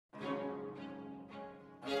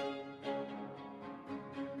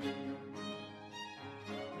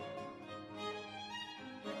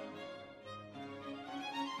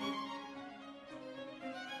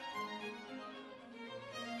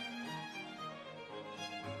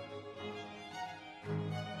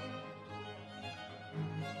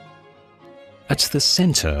At the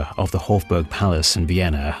center of the Hofburg Palace in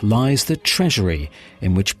Vienna lies the Treasury,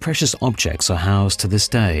 in which precious objects are housed to this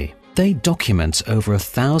day. They document over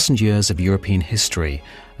 1,000 years of European history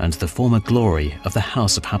and the former glory of the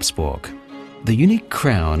House of Habsburg. The unique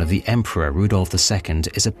crown of the Emperor Rudolf II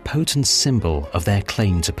is a potent symbol of their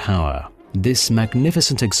claim to power. This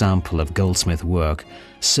magnificent example of goldsmith work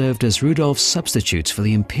served as Rudolf's substitute for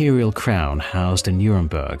the imperial crown housed in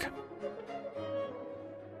Nuremberg.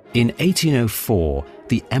 In 1804,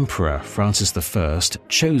 the Emperor Francis I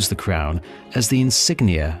chose the crown as the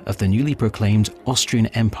insignia of the newly proclaimed Austrian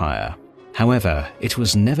Empire. However, it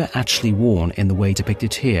was never actually worn in the way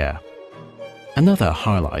depicted here. Another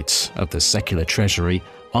highlight of the Secular Treasury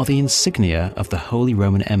are the insignia of the Holy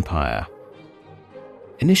Roman Empire.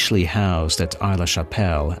 Initially housed at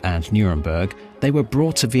Aix-la-Chapelle and Nuremberg, they were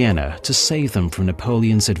brought to Vienna to save them from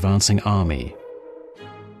Napoleon's advancing army.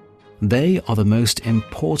 They are the most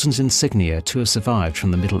important insignia to have survived from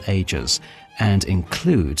the Middle Ages and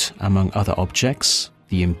include, among other objects,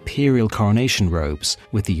 the imperial coronation robes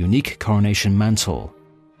with the unique coronation mantle,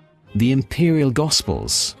 the imperial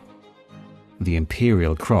Gospels, the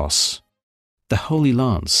imperial cross, the Holy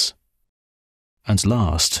Lance, and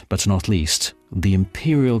last but not least, the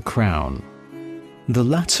imperial crown. The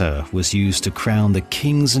latter was used to crown the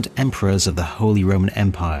kings and emperors of the Holy Roman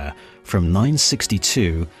Empire from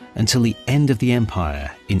 962 until the end of the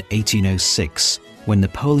empire in 1806, when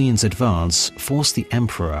Napoleon's advance forced the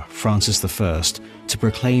Emperor Francis I to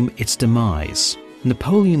proclaim its demise.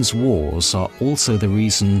 Napoleon's wars are also the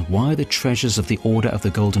reason why the treasures of the Order of the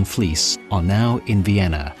Golden Fleece are now in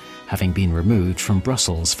Vienna, having been removed from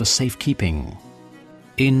Brussels for safekeeping.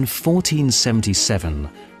 In 1477,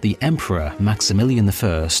 the Emperor Maximilian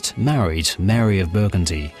I married Mary of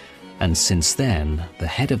Burgundy, and since then, the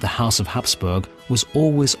head of the House of Habsburg was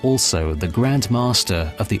always also the Grand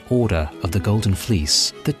Master of the Order of the Golden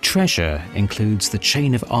Fleece. The treasure includes the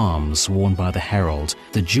chain of arms worn by the herald,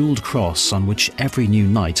 the jeweled cross on which every new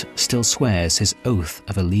knight still swears his oath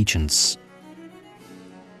of allegiance.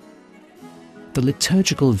 The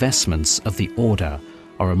liturgical vestments of the Order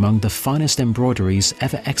are among the finest embroideries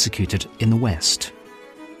ever executed in the West.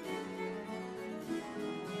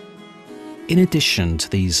 In addition to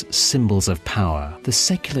these symbols of power, the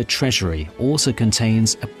Secular Treasury also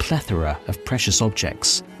contains a plethora of precious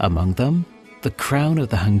objects, among them the crown of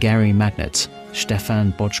the Hungarian magnate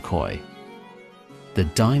Stefan Bocskoi, the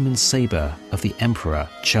diamond sabre of the Emperor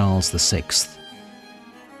Charles VI,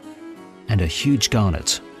 and a huge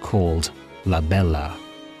garnet called La Bella.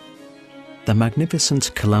 The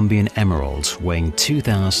magnificent Colombian emerald weighing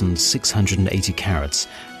 2,680 carats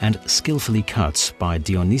and skillfully cut by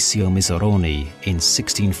Dionisio Miseroni in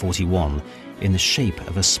 1641 in the shape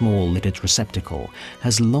of a small lidded receptacle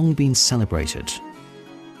has long been celebrated.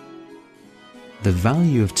 The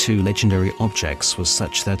value of two legendary objects was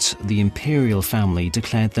such that the imperial family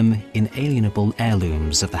declared them inalienable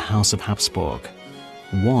heirlooms of the House of Habsburg.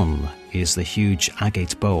 One is the huge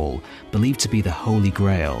agate bowl, believed to be the Holy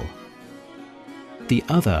Grail. The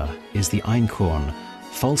other is the Einkorn,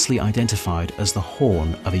 falsely identified as the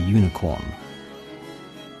horn of a unicorn.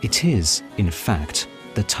 It is, in fact,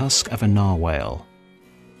 the tusk of a narwhal.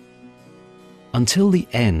 Until the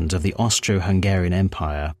end of the Austro-Hungarian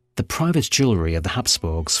Empire, the private jewellery of the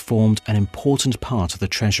Habsburgs formed an important part of the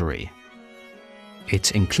treasury.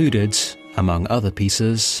 It included, among other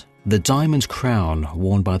pieces, the diamond crown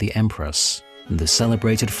worn by the Empress, the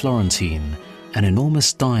celebrated Florentine, an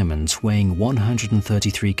enormous diamond weighing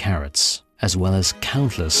 133 carats, as well as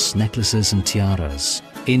countless necklaces and tiaras.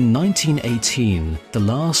 In 1918, the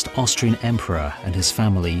last Austrian emperor and his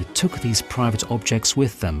family took these private objects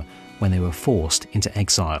with them when they were forced into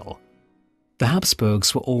exile. The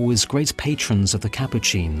Habsburgs were always great patrons of the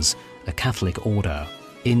Capuchins, a Catholic order.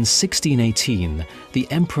 In 1618, the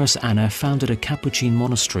Empress Anna founded a Capuchin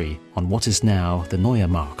monastery on what is now the Neue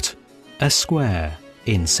Markt, a square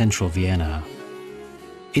in central Vienna.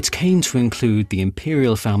 It came to include the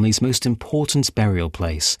imperial family's most important burial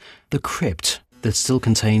place, the crypt that still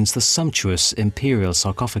contains the sumptuous imperial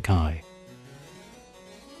sarcophagi.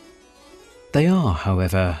 They are,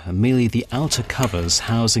 however, merely the outer covers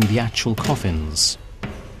housing the actual coffins.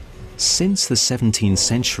 Since the 17th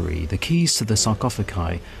century, the keys to the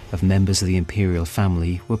sarcophagi of members of the imperial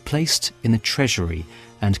family were placed in the treasury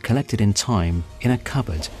and collected in time in a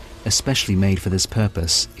cupboard, especially made for this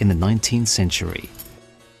purpose in the 19th century.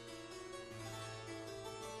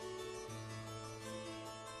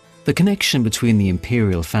 The connection between the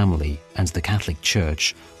imperial family and the Catholic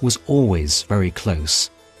Church was always very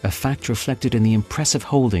close, a fact reflected in the impressive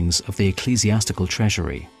holdings of the Ecclesiastical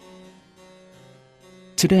Treasury.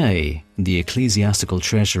 Today, the Ecclesiastical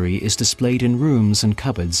Treasury is displayed in rooms and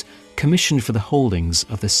cupboards commissioned for the holdings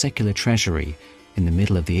of the Secular Treasury in the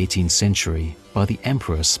middle of the 18th century by the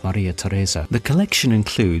Empress Maria Theresa. The collection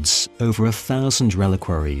includes over 1,000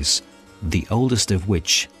 reliquaries, the oldest of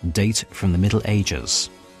which date from the Middle Ages.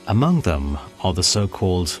 Among them are the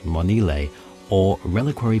so-called monile, or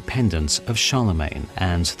reliquary pendant of Charlemagne,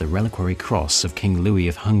 and the reliquary cross of King Louis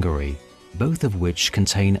of Hungary, both of which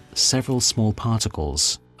contain several small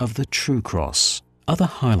particles of the true cross. Other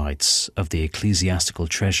highlights of the Ecclesiastical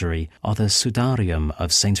Treasury are the sudarium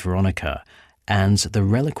of Saint Veronica and the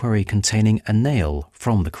reliquary containing a nail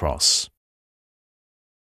from the cross.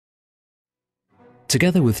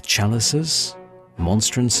 Together with chalices,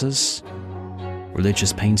 monstrances,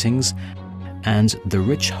 religious paintings, and the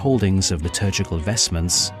rich holdings of liturgical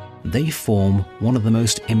vestments, they form one of the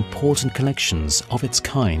most important collections of its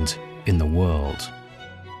kind in the world.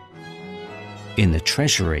 In the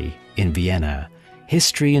Treasury in Vienna,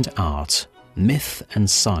 history and art, myth and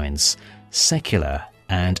science, secular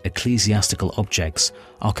and ecclesiastical objects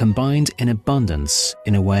are combined in abundance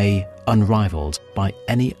in a way unrivaled by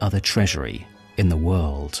any other treasury in the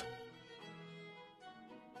world.